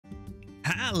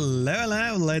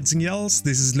Hello, lads and y'alls.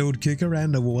 This is Lord Kicker,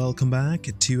 and welcome back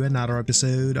to another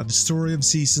episode of the Story of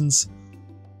Seasons,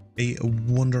 A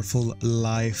Wonderful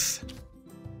Life.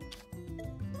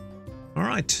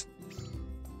 Alright.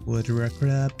 What are our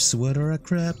craps? What are our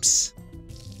craps?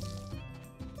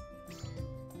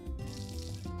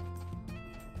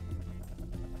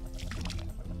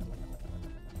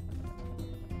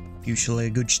 Usually a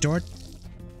good start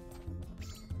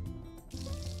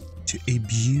to a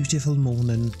beautiful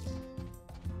morning.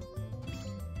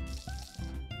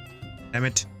 Damn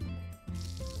it.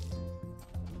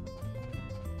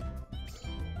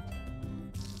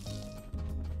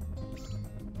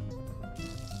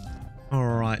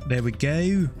 Alright, there we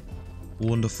go.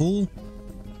 Wonderful.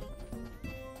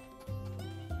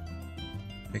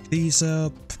 Pick these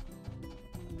up.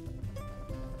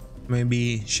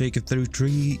 Maybe shake it through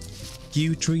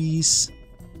few trees.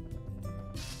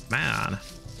 Man,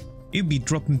 you'd be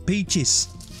dropping peaches.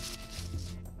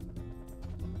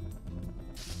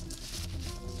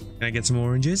 Can I get some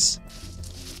oranges?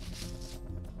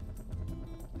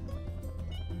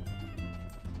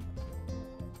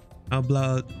 How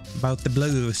about the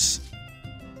blues?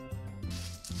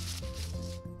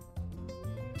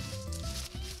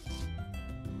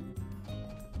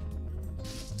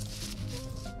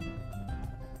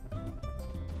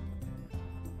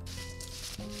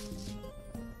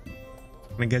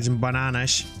 Can I get some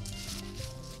bananas?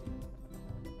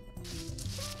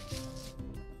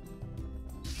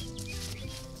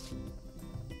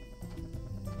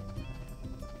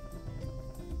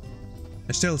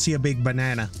 I still see a big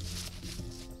banana.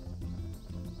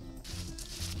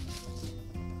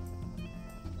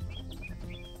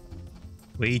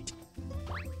 Wait.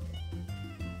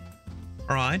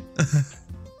 Alright.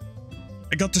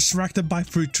 I got distracted by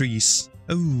fruit trees.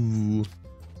 Ooh.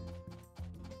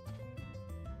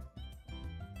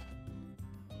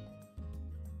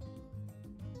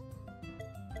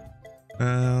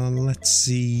 Let's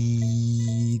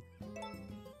see.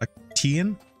 A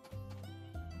 10.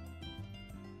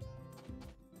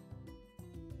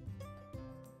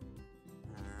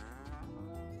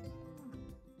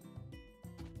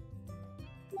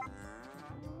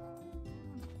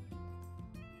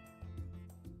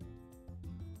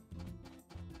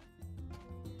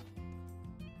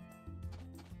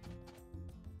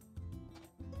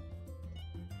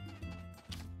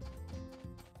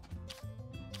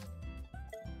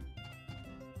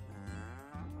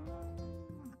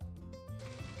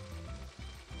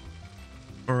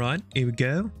 Alright, here we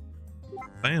go.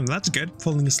 Damn, that's good.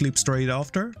 Falling asleep straight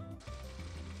after.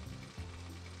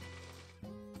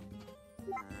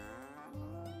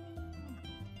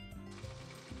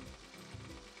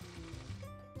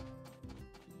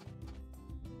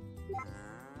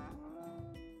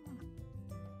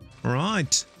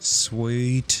 Alright,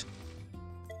 sweet.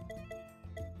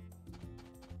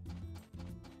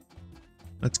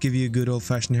 Let's give you a good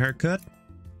old-fashioned haircut.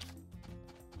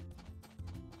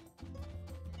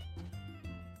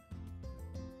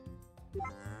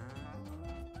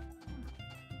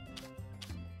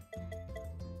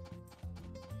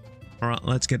 Alright,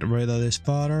 let's get rid of this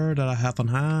fodder that I have on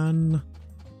hand.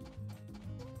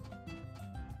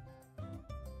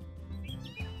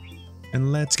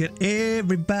 And let's get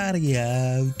everybody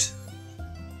out.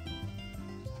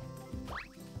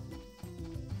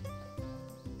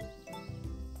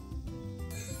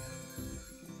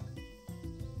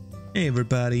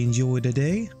 Everybody enjoy the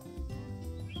day.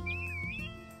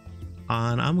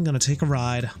 And I'm gonna take a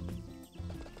ride.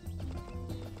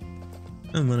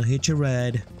 I'm gonna hitch a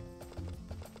ride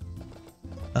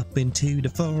up into the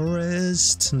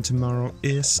forest, and tomorrow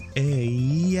is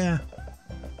a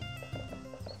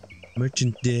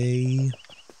merchant day.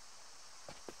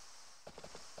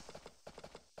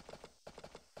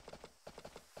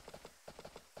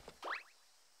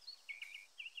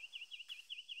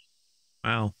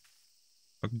 Wow,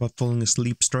 talk about falling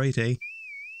asleep straight, eh?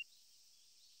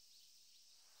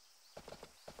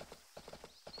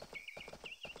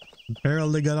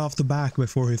 Barely got off the back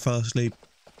before he fell asleep.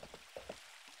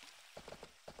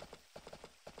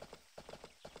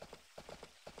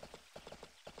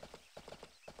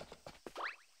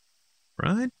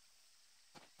 Right?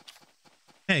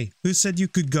 Hey, who said you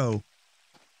could go?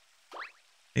 I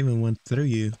even went through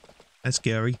you. That's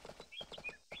scary.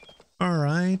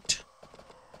 Alright.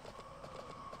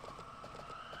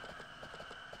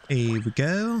 Here we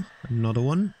go. Another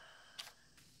one.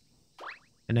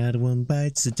 Another one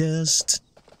bites the dust.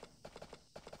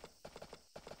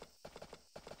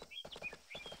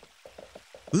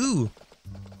 Ooh!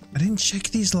 I didn't check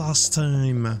these last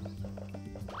time.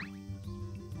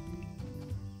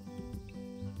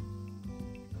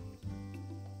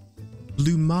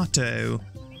 blue motto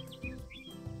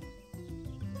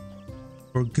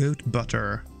or goat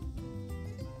butter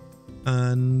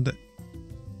and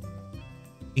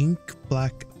ink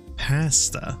black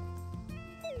pasta.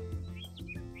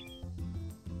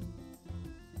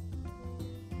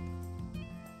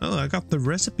 Oh, I got the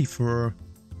recipe for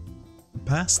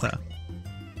pasta.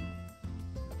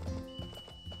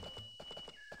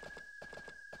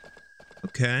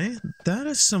 Okay, that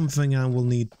is something I will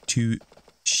need to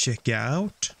check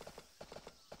out.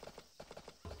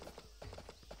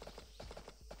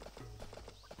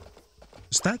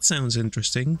 So that sounds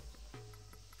interesting.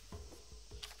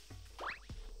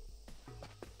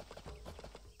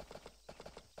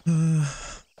 I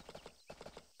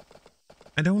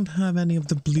don't have any of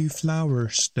the blue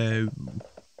flowers though.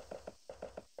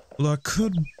 Well, I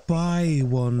could buy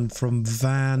one from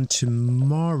Van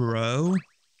tomorrow.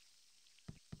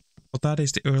 But that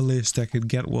is the earliest I could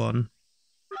get one.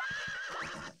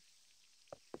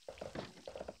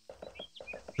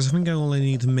 Because I think I only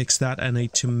need to mix that and a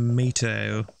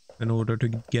tomato in order to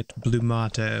get blue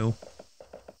motto.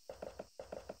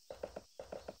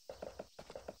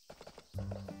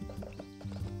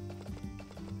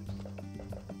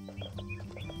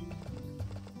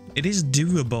 It is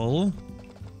doable.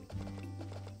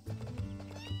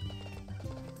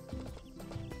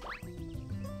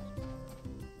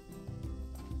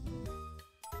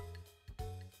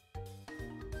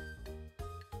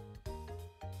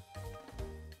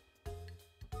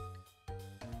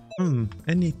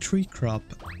 Any tree crop.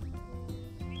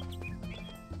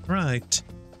 Right.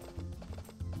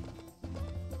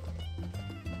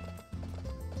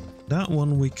 That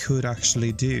one we could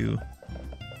actually do.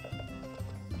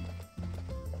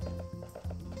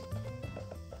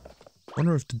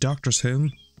 Wonder if the doctor's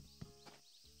home.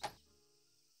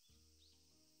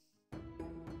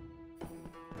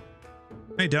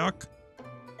 Hey, Doc.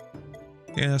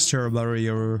 Yeah, sure about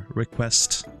your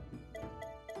request.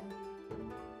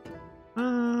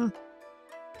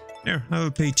 Here, have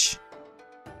a peach.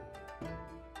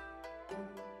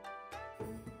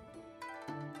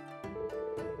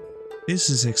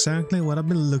 This is exactly what I've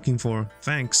been looking for.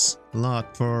 Thanks a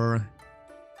lot for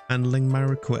handling my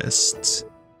requests.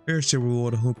 Here's your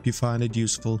reward. I hope you find it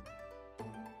useful.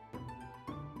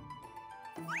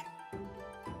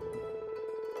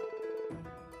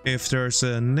 If there's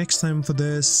a next time for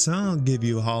this, I'll give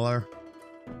you a holler.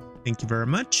 Thank you very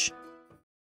much.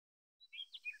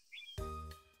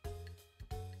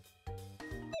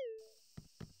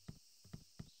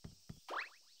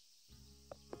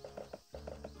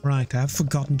 Right, I've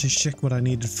forgotten to check what I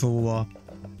needed for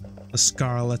the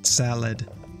scarlet salad.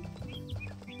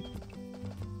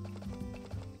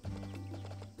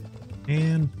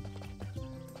 And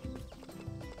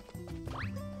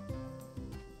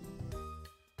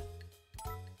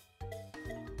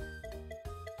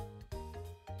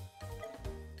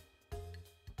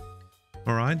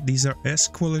alright, these are S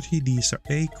quality, these are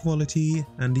A quality,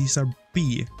 and these are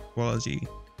B quality.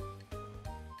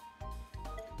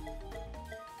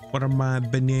 What are my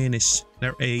bananas?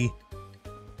 They're A.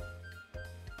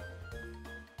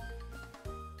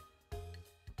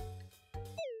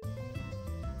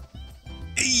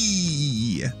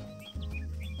 A.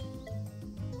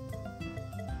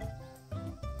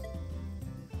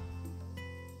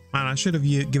 Man, I should have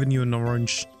given you an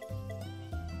orange.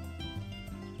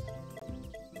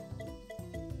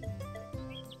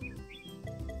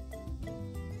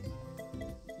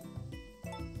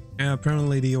 Yeah,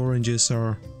 apparently the oranges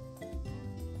are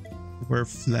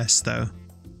worth less though.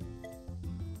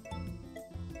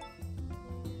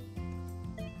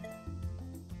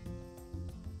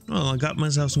 Well, I got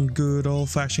myself some good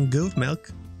old-fashioned goat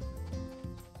milk.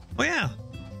 Oh yeah,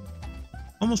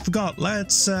 almost forgot.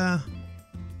 Let's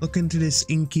look into this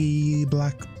inky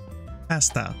black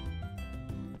pasta.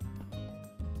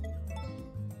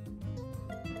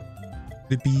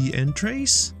 Could it be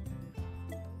entrees?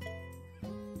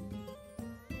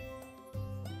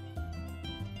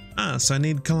 Ah, so I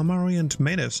need calamari and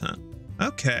tomatoes, huh?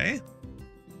 Okay.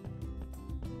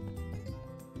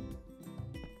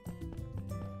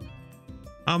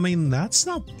 I mean, that's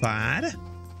not bad.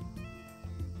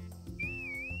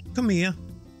 Come here.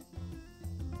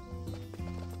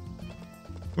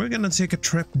 We're gonna take a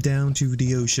trip down to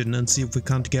the ocean and see if we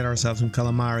can't get ourselves some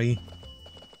calamari.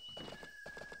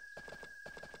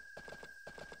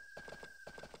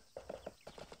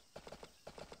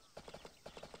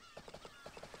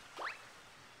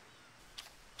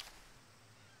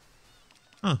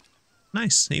 Oh,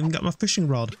 nice. I even got my fishing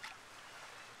rod.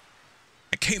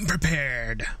 I came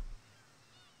prepared.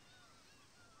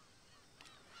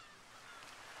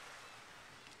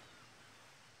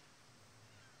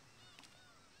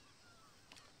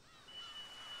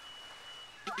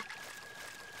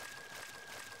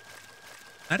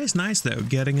 That is nice though,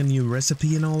 getting a new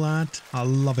recipe and all that. I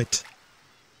love it.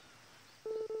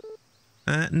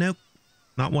 Nope.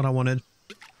 Not what I wanted.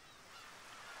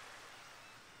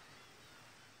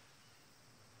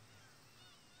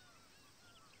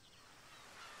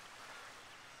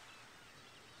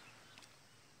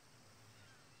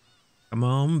 Come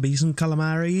on, be some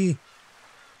calamari.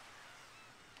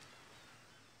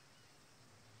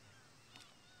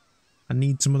 I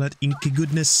need some of that inky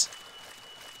goodness.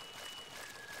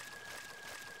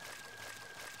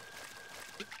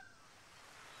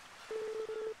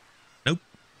 Nope.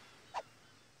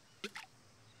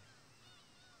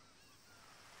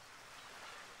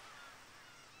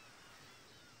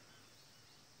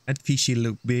 That fishy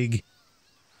look big.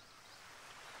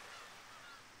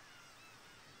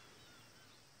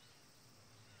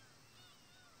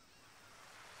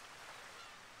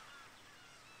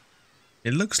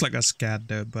 It looks like a scat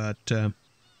though, but I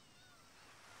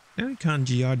can't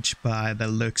judge by the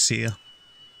looks here.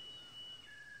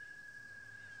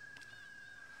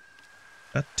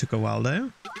 That took a while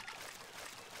though.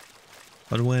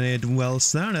 But when it well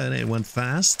started, it went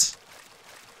fast.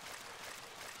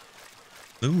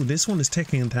 Ooh, this one is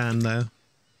taking time though.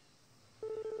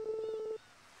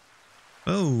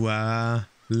 Oh,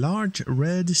 large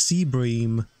red sea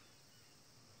bream.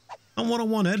 Not what I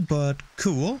wanted, but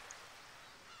cool.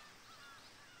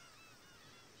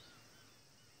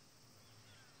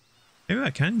 Maybe I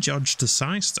can judge the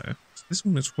size though. This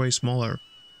one is way smaller.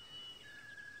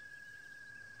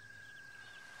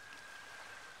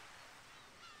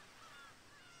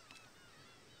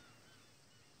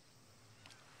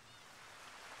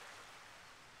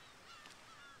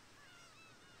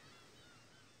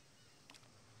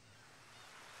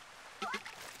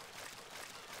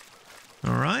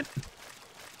 All right.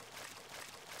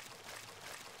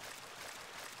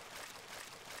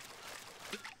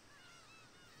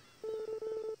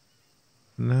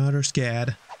 Another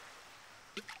scad.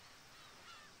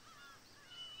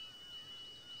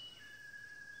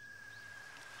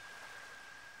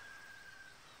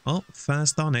 Oh,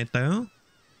 fast on it though.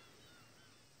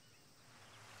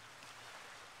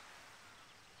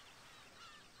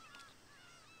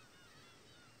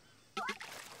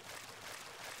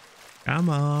 Come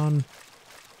on.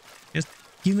 Just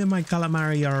give me my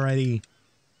calamari already.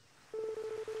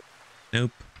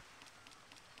 Nope.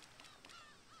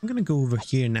 I'm gonna go over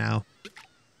here now.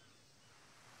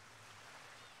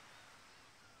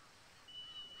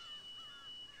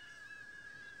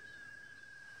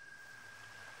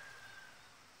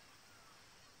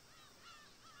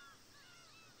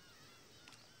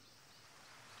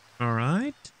 All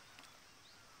right.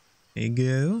 There you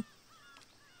go.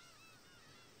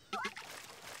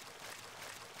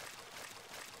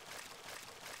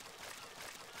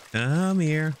 Come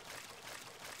here.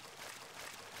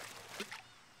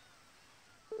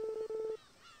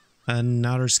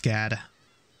 Another scad.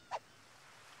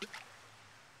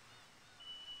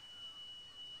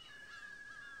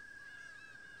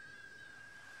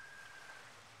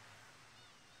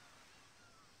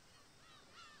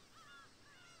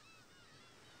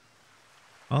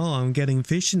 Oh, I'm getting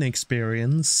fishing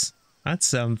experience. That's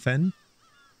something.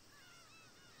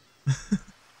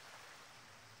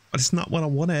 But it's not what I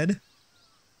wanted.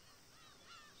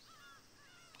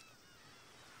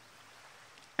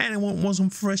 Anyone want some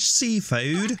fresh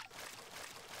seafood?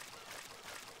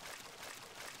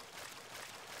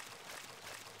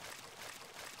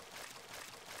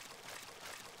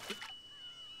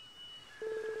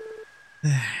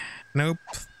 Nope.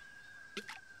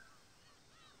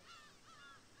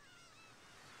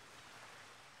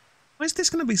 Why is this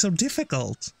going to be so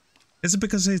difficult? Is it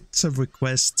because it's a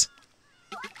request?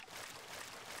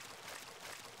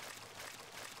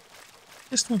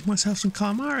 Just want myself some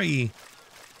calamari.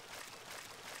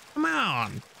 Come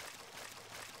on.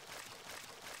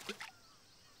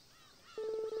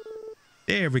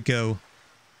 There we go.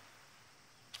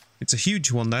 It's a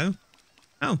huge one though.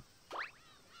 Oh.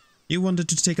 You wanted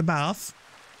to take a bath?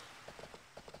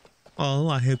 Well,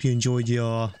 I hope you enjoyed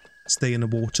your stay in the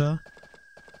water.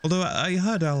 Although I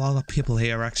heard a lot of people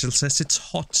here actually says it's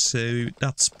hot, so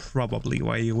that's probably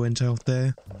why you went out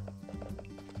there.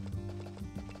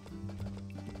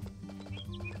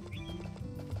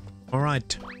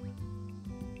 Alright.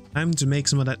 Time to make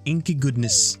some of that inky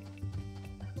goodness.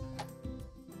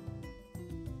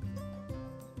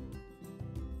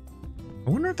 I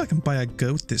wonder if I can buy a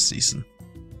goat this season.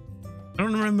 I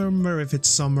don't remember if it's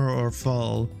summer or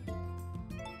fall.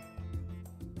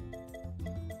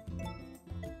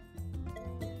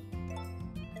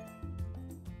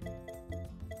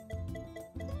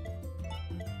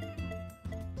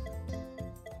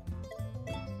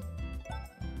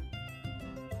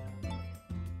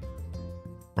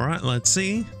 Alright, let's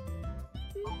see.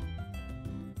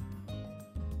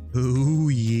 Oh,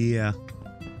 yeah.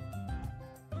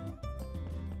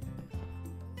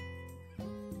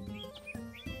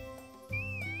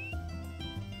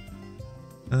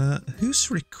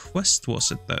 Whose request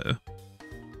was it, though?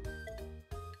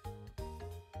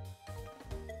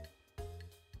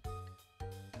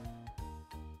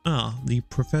 Ah, the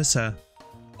Professor.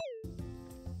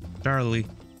 Darley.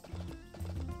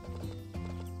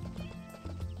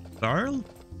 Darl?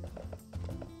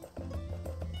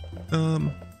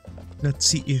 Let's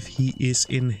see if he is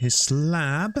in his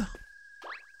lab.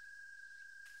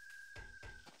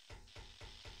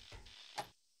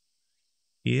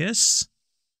 Yes.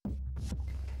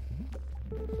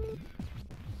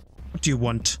 What do you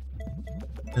want?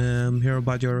 Hear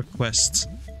about your request.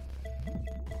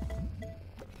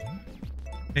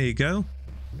 There you go.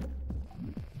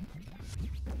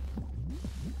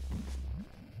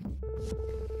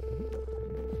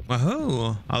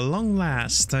 Whoa, at long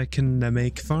last, I can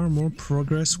make far more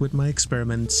progress with my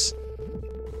experiments.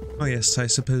 Oh yes, I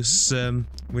suppose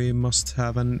we must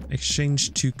have an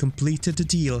exchange to complete the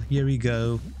deal. Here we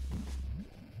go.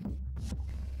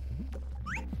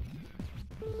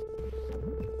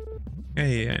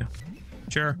 Yeah,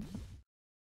 sure.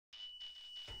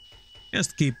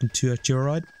 Just keep them two at your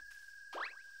right.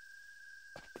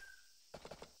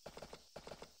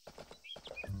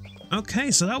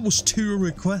 Okay, so that was 2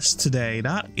 requests today.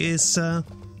 That is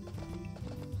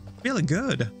really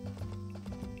good.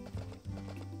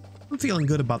 I'm feeling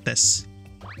good about this.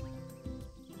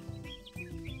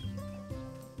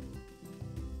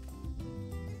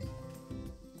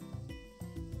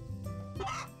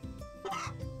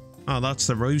 Oh, that's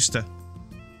the rooster.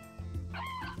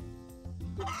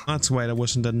 That's why there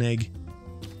wasn't an egg.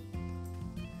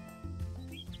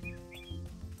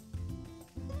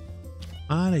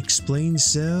 That explains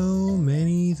so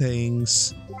many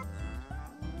things.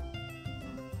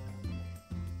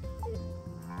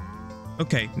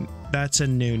 Okay, that's a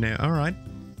no-no. All right.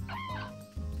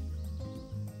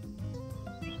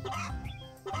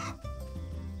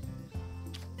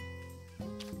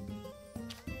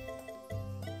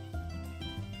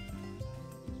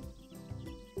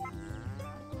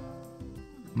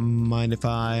 Mind if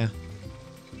I...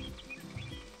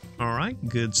 All right,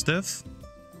 good stuff.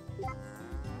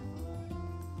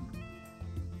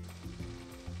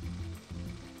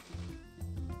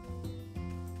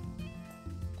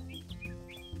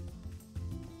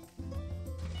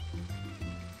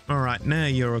 Alright, now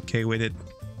you're okay with it.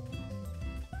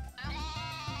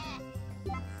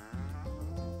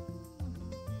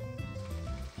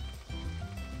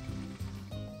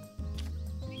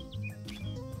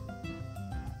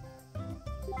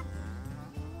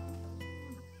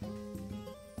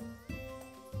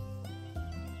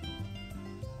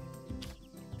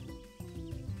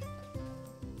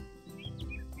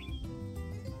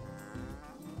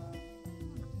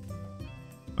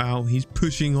 Wow, he's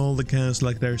pushing all the cows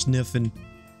like there's nothing.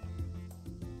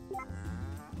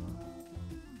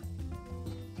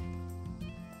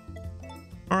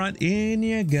 Alright, in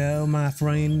you go, my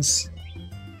friends.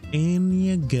 In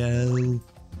you go.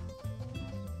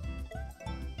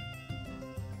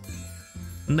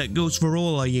 And that goes for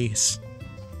all of yous.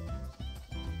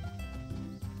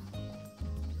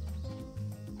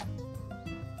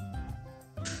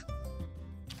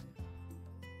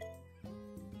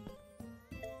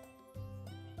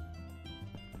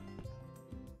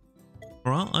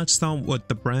 Alright, let's start with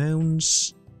the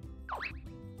browns.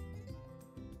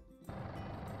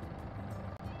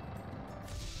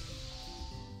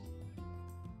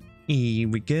 Here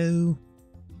we go.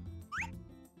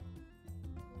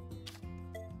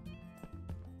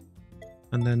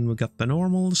 And then we got the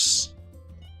normals.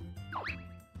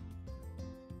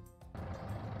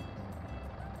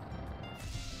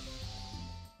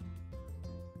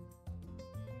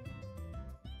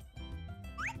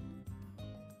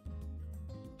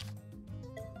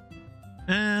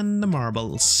 And the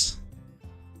marbles.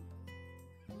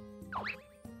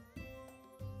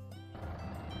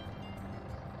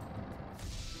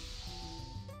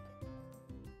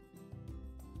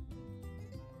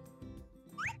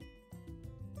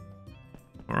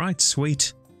 All right,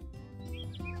 sweet.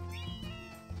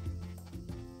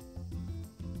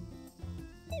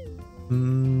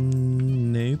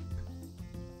 Nope.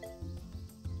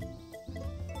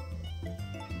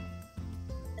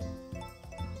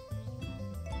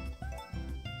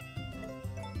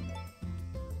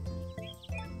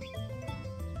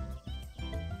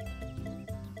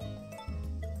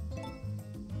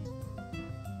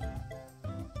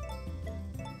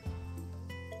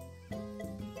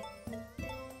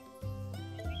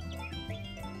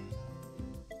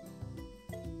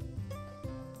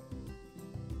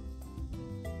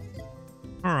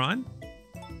 All right.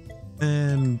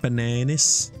 And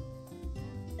bananas.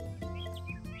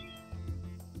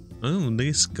 Oh,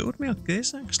 this goat milk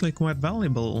is actually quite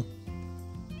valuable.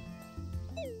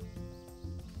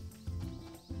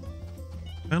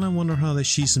 And I wonder how the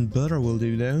cheese and butter will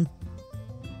do though.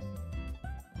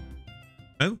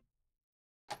 Oh.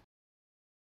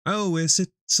 Oh, is it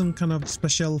some kind of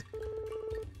special?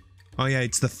 Oh yeah,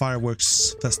 it's the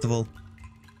fireworks festival.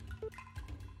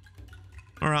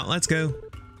 Alright, let's go.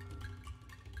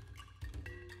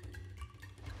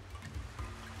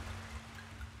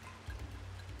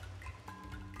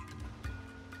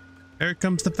 Here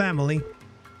comes the family.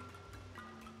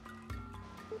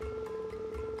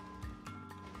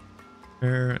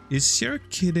 Is your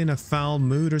kid in a foul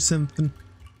mood or something?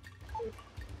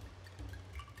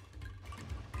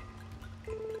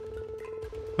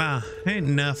 Bah, ain't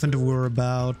nothing to worry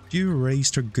about. You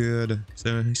raised her good,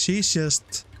 so she's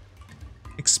just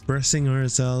expressing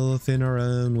herself in her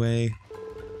own way.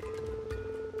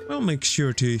 We'll make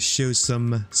sure to show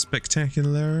some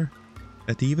spectacular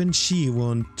that even she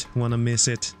won't wanna miss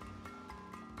it.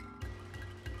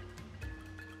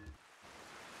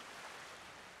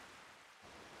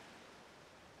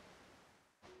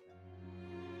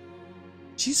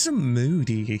 She's so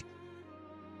moody.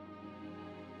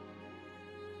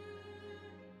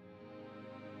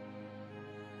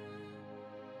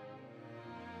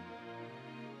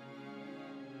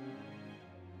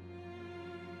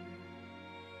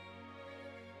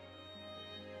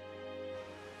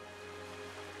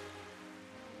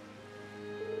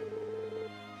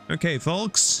 Okay,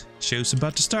 folks, show's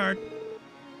about to start.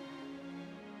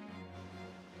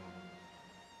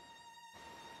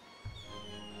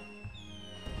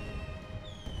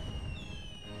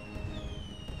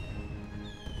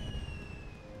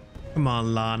 Come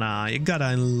on, Lana, you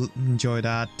gotta enjoy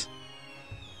that.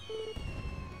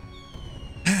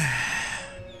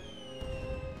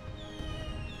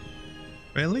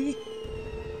 Really?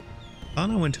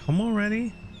 Lana went home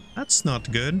already? That's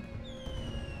not good.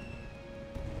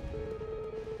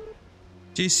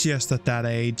 She's just at that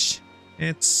age.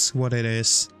 It's what it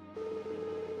is.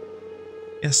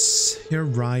 Yes, you're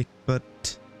right,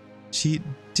 but she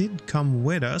did come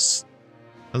with us.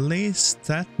 At least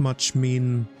that much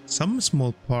mean some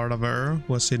small part of her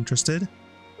was interested.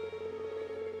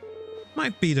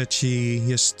 Might be that she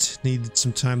just needed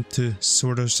some time to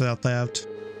sort herself out.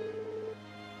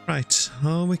 Right,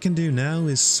 all we can do now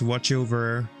is watch over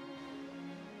her.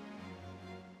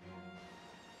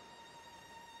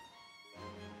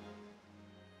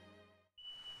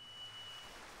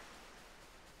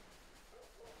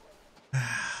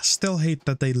 Still hate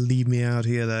that they leave me out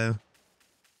here though.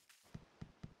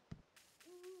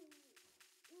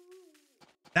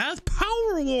 That's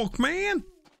power walk, man!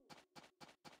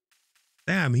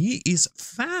 Damn, he is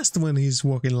fast when he's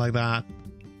walking like that.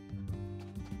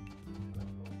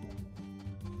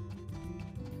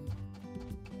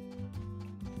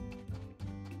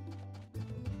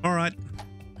 Alright.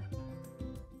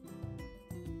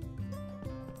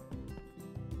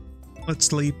 Let's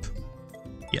sleep.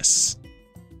 Yes.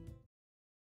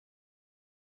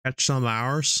 Catch some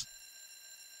hours.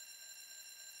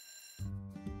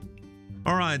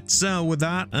 Alright, so with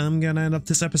that, I'm gonna end up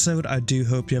this episode. I do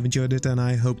hope you have enjoyed it, and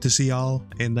I hope to see y'all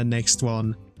in the next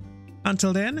one.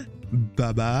 Until then,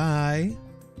 bye-bye.